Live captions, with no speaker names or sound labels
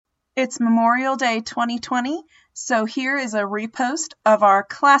It's Memorial Day 2020, so here is a repost of our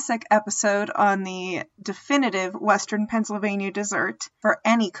classic episode on the definitive Western Pennsylvania dessert for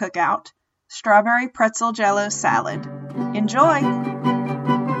any cookout, strawberry pretzel jello salad. Enjoy!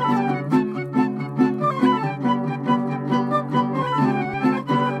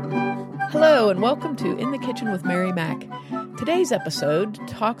 Hello and welcome to In the Kitchen with Mary Mac. Today's episode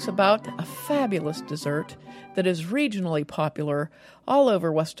talks about a fabulous dessert that is regionally popular all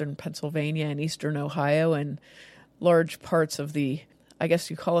over Western Pennsylvania and Eastern Ohio and large parts of the, I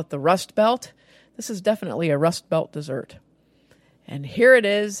guess you call it the Rust Belt. This is definitely a Rust Belt dessert. And here it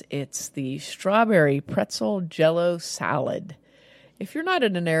is. It's the strawberry pretzel jello salad. If you're not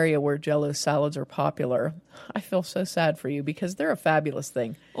in an area where jello salads are popular, I feel so sad for you because they're a fabulous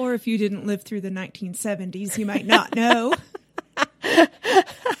thing. Or if you didn't live through the 1970s, you might not know.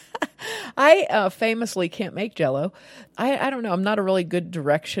 I famously can't make Jello. I don't know. I'm not a really good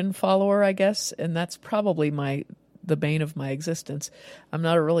direction follower, I guess, and that's probably the bane of my existence. I'm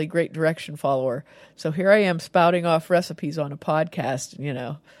not a really great direction follower. So here I am spouting off recipes on a podcast,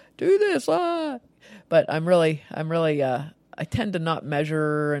 do this, But I tend to not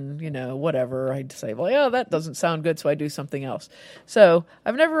measure and, whatever. I'd say, well, yeah, that doesn't sound good, so I do something else. So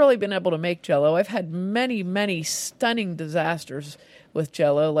I've never really been able to make Jello. I've had many, many stunning disasters with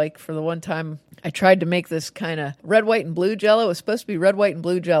Jello. Like for the one time I tried to make this kind of red, white, and blue Jello. It was supposed to be red, white, and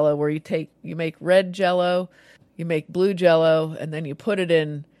blue Jello where you make red Jello, you make blue Jello, and then you put it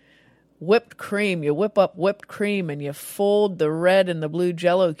in whipped cream. You whip up whipped cream and you fold the red and the blue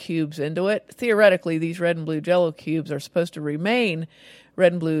Jello cubes into it. Theoretically, these red and blue Jello cubes are supposed to remain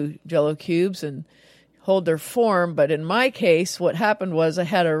red and blue Jello cubes and hold their form. But in my case, what happened was I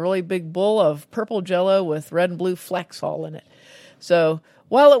had a really big bowl of purple Jello with red and blue flecks all in it. So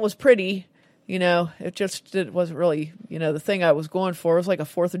while it was pretty, it wasn't really, the thing I was going for. It was like a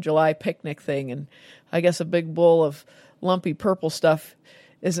 4th of July picnic thing. And I guess a big bowl of lumpy purple stuff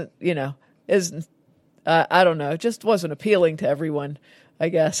isn't, I don't know. It just wasn't appealing to everyone, I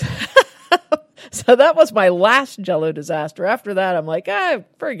guess. So that was my last Jello disaster. After that, I'm like,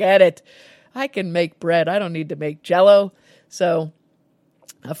 forget it. I can make bread. I don't need to make Jello. So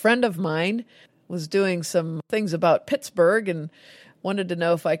a friend of mine was doing some things about Pittsburgh and wanted to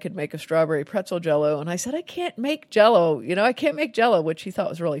know if I could make a strawberry pretzel Jello. And I said, I can't make Jello. I can't make Jello, which he thought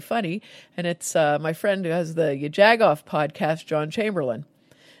was really funny. And it's my friend who has the Jagoff podcast, John Chamberlain.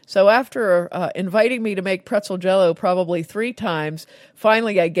 So after inviting me to make pretzel Jello probably 3 times,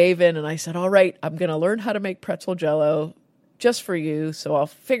 finally I gave in and I said, all right, I'm going to learn how to make pretzel Jello just for you. So I'll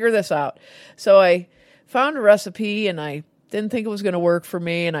figure this out. So I found a recipe and I didn't think it was going to work for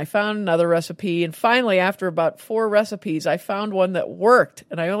me. And I found another recipe. And finally, after about 4 recipes, I found one that worked.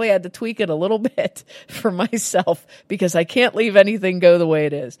 And I only had to tweak it a little bit for myself because I can't leave anything go the way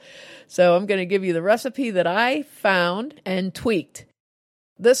it is. So I'm going to give you the recipe that I found and tweaked.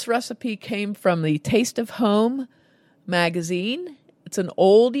 This recipe came from the Taste of Home magazine. It's an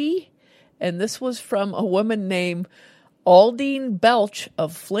oldie. And this was from a woman named Aldine Belch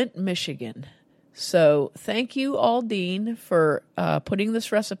of Flint, Michigan. So thank you, Aldine, for putting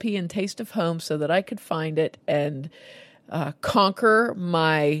this recipe in Taste of Home so that I could find it and conquer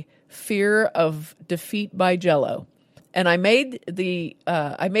my fear of defeat by Jello. And I made these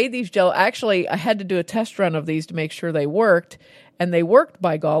Jello. Actually, I had to do a test run of these to make sure they worked, and they worked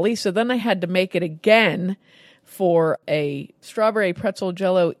by golly. So then I had to make it again for a strawberry pretzel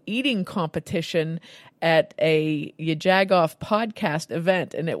Jello eating competition at a Jagoff podcast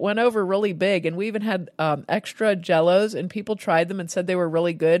event, and it went over really big. And we even had extra Jellos, and people tried them and said they were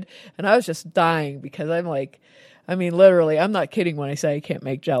really good. And I was just dying because I'm like, literally, I'm not kidding when I say I can't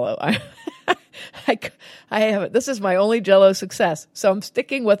make Jello. I have it. This is my only Jello success, so I'm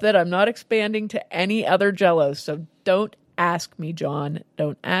sticking with it. I'm not expanding to any other Jellos. So don't ask me, John.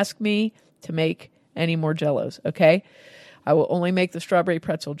 Don't ask me to make any more Jellos. Okay, I will only make the strawberry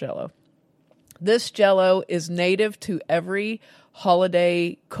pretzel Jello. This Jello is native to every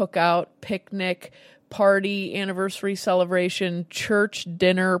holiday, cookout, picnic, party, anniversary celebration, church,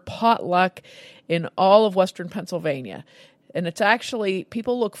 dinner, potluck in all of Western Pennsylvania. And it's actually,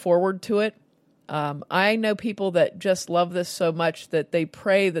 people look forward to it. I know people that just love this so much that they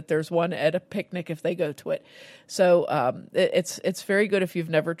pray that there's one at a picnic if they go to it. So it's very good if you've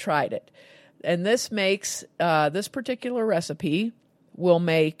never tried it. And this makes, this particular recipe will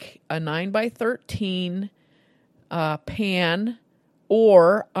make a 9x13 pan,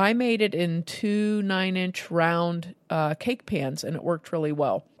 or I made it in 2 9-inch round cake pans, and it worked really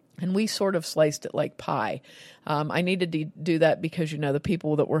well. And we sort of sliced it like pie. I needed to do that because, the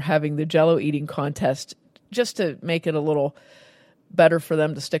people that were having the Jello eating contest, just to make it a little better for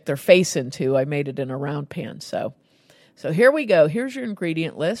them to stick their face into. I made it in a round pan. So here we go. Here's your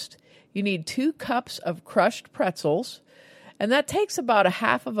ingredient list. You need 2 cups of crushed pretzels, and that takes about a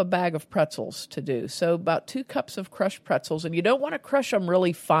half of a bag of pretzels to do. So about 2 cups of crushed pretzels, and you don't want to crush them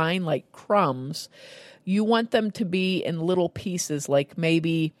really fine like crumbs. You want them to be in little pieces, like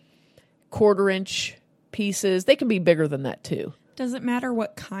maybe 1/4-inch pieces. They can be bigger than that too. Does it matter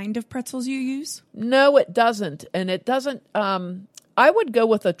what kind of pretzels you use? No, it doesn't. And it doesn't, I would go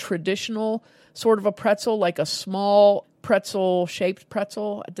with a traditional sort of a pretzel, like a small pretzel-shaped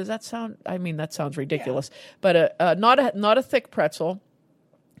pretzel. Does that sound, that sounds ridiculous. Yeah. But not a thick pretzel.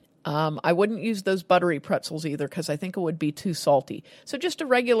 I wouldn't use those buttery pretzels either because I think it would be too salty. So just a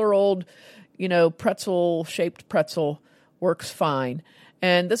regular old, pretzel-shaped pretzel works fine.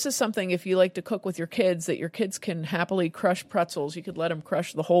 And this is something, if you like to cook with your kids, that your kids can happily crush pretzels. You could let them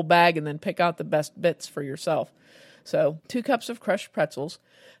crush the whole bag and then pick out the best bits for yourself. So 2 cups of crushed pretzels,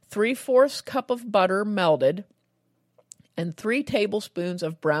 3/4 cup of butter melted, and 3 tablespoons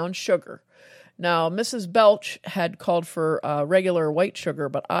of brown sugar. Now, Mrs. Belch had called for regular white sugar,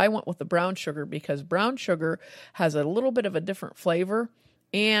 but I went with the brown sugar because brown sugar has a little bit of a different flavor.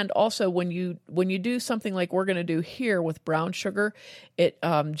 And also, when you do something like we're going to do here with brown sugar, it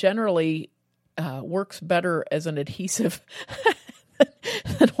generally works better as an adhesive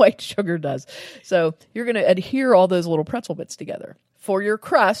than white sugar does. So you're going to adhere all those little pretzel bits together. For your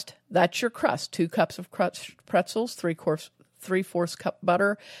crust, that's your crust. 2 cups of crushed pretzels, 3/4 cup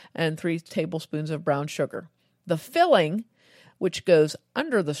butter, and 3 tablespoons of brown sugar. The filling, which goes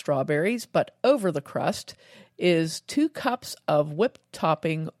under the strawberries but over the crust, is 2 cups of whipped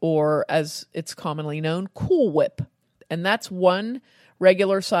topping, or as it's commonly known, Cool Whip. And that's 1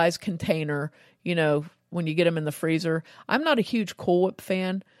 regular size container, when you get them in the freezer. I'm not a huge Cool Whip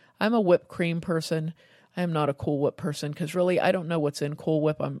fan. I'm a whipped cream person. I am not a Cool Whip person because really I don't know what's in Cool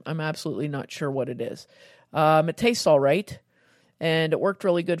Whip. I'm absolutely not sure what it is. It tastes all right, and it worked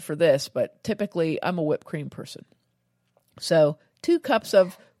really good for this, but typically I'm a whipped cream person. So 2 cups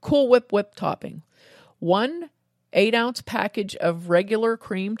of Cool Whip whipped topping, 1 8-ounce package of regular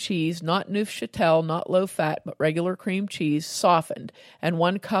cream cheese, not Neufchâtel, not low fat, but regular cream cheese, softened, and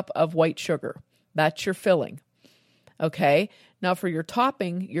 1 cup of white sugar. That's your filling. Okay, now for your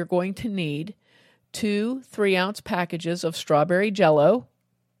topping, you're going to need 2 3-ounce packages of strawberry Jello,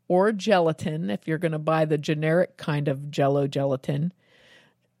 or gelatin if you're going to buy the generic kind of Jello gelatin.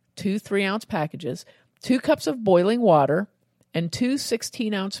 2 3-ounce packages, 2 cups of boiling water, and 2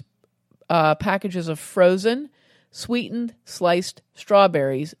 16-ounce packages of frozen, sweetened, sliced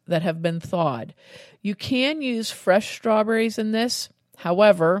strawberries that have been thawed. You can use fresh strawberries in this.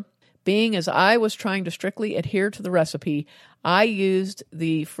 However, being as I was trying to strictly adhere to the recipe, I used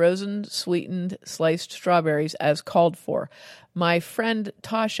the frozen, sweetened, sliced strawberries as called for. My friend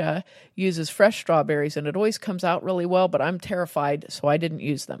Tasha uses fresh strawberries, and it always comes out really well, but I'm terrified, so I didn't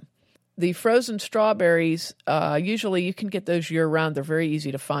use them. The frozen strawberries, usually you can get those year-round. They're very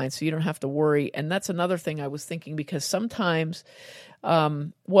easy to find, so you don't have to worry. And that's another thing I was thinking, because sometimes,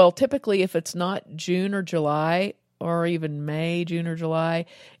 typically if it's not June or July, or even May, June or July,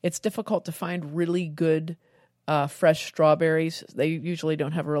 it's difficult to find really good fresh strawberries. They usually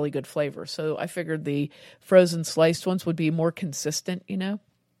don't have a really good flavor. So I figured the frozen sliced ones would be more consistent,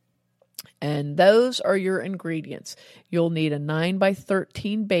 And those are your ingredients. You'll need a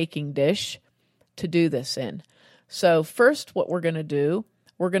 9x13 baking dish to do this in. So first, what we're going to do,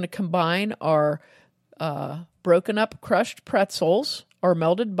 we're going to combine our broken up crushed pretzels, our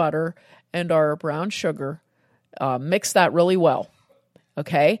melted butter, and our brown sugar. Mix that really well.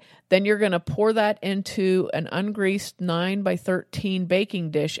 Okay, then you're going to pour that into an ungreased 9x13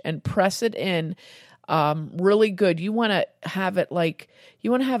 baking dish and press it in really good. You want to have it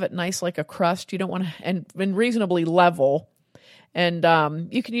nice like a crust. You don't want to, and reasonably level. And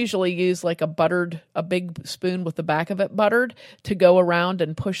you can usually use like a big spoon with the back of it buttered to go around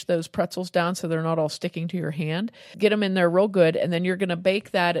and push those pretzels down so they're not all sticking to your hand. Get them in there real good, and then you're going to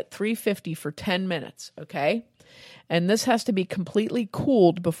bake that at 350 for 10 minutes, okay? And this has to be completely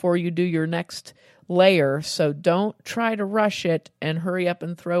cooled before you do your next layer, so don't try to rush it and hurry up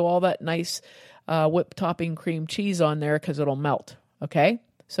and throw all that nice whipped topping cream cheese on there because it'll melt, okay?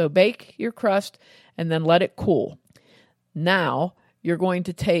 So bake your crust and then let it cool. Now, you're going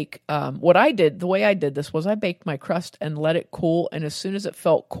to take, the way I did this was I baked my crust and let it cool, and as soon as it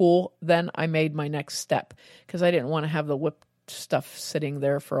felt cool, then I made my next step because I didn't want to have the whipped stuff sitting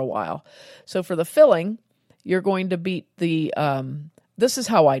there for a while. So for the filling, you're going to beat this is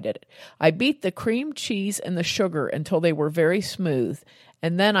how I did it. I beat the cream cheese and the sugar until they were very smooth,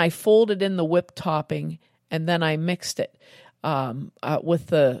 and then I folded in the whipped topping, and then I mixed it. with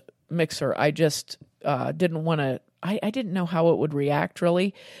the mixer. I just didn't want to. I didn't know how it would react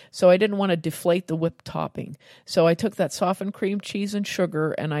really, so I didn't want to deflate the whipped topping. So I took that softened cream cheese and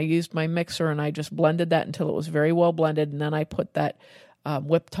sugar, and I used my mixer, and I just blended that until it was very well blended, and then I put that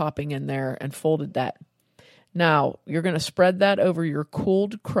whipped topping in there and folded that. Now, you're going to spread that over your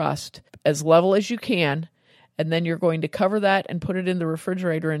cooled crust as level as you can, and then you're going to cover that and put it in the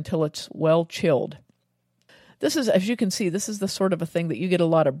refrigerator until it's well chilled. This is, as you can see, this is the sort of a thing that you get a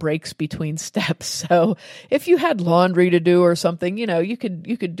lot of breaks between steps. So if you had laundry to do or something, you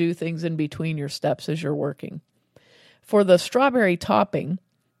could do things in between your steps as you're working. For the strawberry topping,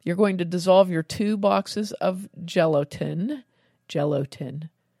 you're going to dissolve your 2 boxes of gelatin.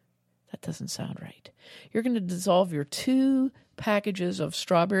 That doesn't sound right. You're going to dissolve your 2 packages of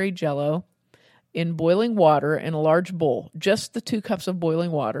strawberry Jello in boiling water in a large bowl. Just the 2 cups of boiling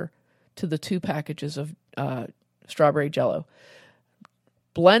water to the 2 packages of strawberry Jello.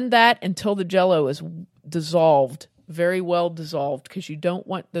 Blend that until the Jello is dissolved, very well dissolved, because you don't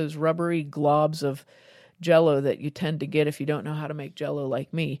want those rubbery globs of Jello that you tend to get if you don't know how to make Jello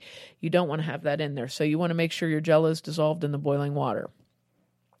like me. You don't want to have that in there. So you want to make sure your Jello is dissolved in the boiling water.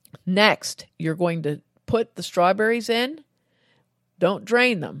 Next, you're going to put the strawberries in. Don't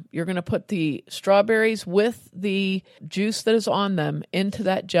drain them. You're going to put the strawberries with the juice that is on them into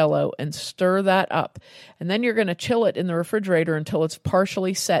that Jello and stir that up. And then you're going to chill it in the refrigerator until it's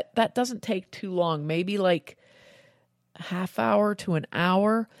partially set. That doesn't take too long, maybe like a half hour to an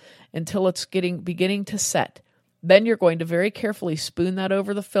hour until it's beginning to set. Then you're going to very carefully spoon that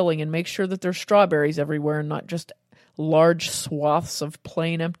over the filling and make sure that there's strawberries everywhere and not just large swaths of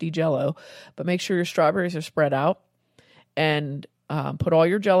plain empty Jello. But make sure your strawberries are spread out and put all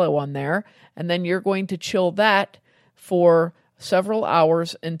your Jello on there, and then you're going to chill that for several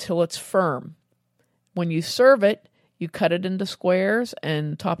hours until it's firm. When you serve it, you cut it into squares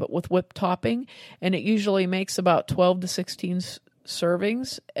and top it with whipped topping, and it usually makes about 12 to 16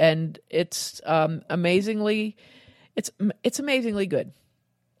 servings, and it's amazingly good.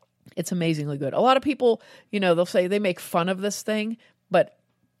 It's amazingly good. A lot of people, they'll say they make fun of this thing, but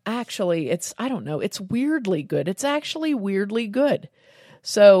actually, it's weirdly good. It's actually weirdly good.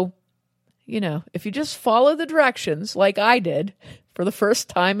 So, if you just follow the directions like I did for the first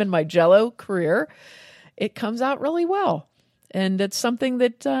time in my Jello career, it comes out really well. And it's something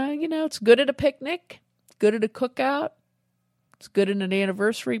that, it's good at a picnic, good at a cookout, it's good at an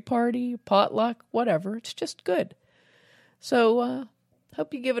anniversary party, potluck, whatever. It's just good. So,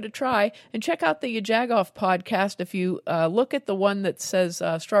 hope you give it a try, and check out the Jagoff podcast. If you look at the one that says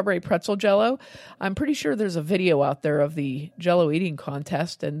strawberry pretzel Jello, I'm pretty sure there's a video out there of the Jello eating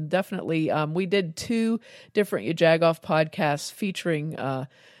contest, and definitely we did 2 different Jagoff podcasts featuring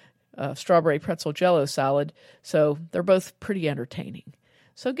strawberry pretzel Jello salad, so they're both pretty entertaining.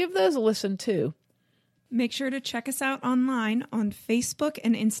 So give those a listen too. Make sure to check us out online on Facebook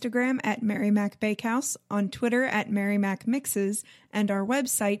and Instagram at Mary Mac Bakehouse, on Twitter at Mary Mac Mixes, and our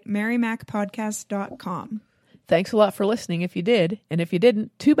website, marymacpodcast.com. Thanks a lot for listening if you did, and if you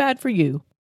didn't, too bad for you.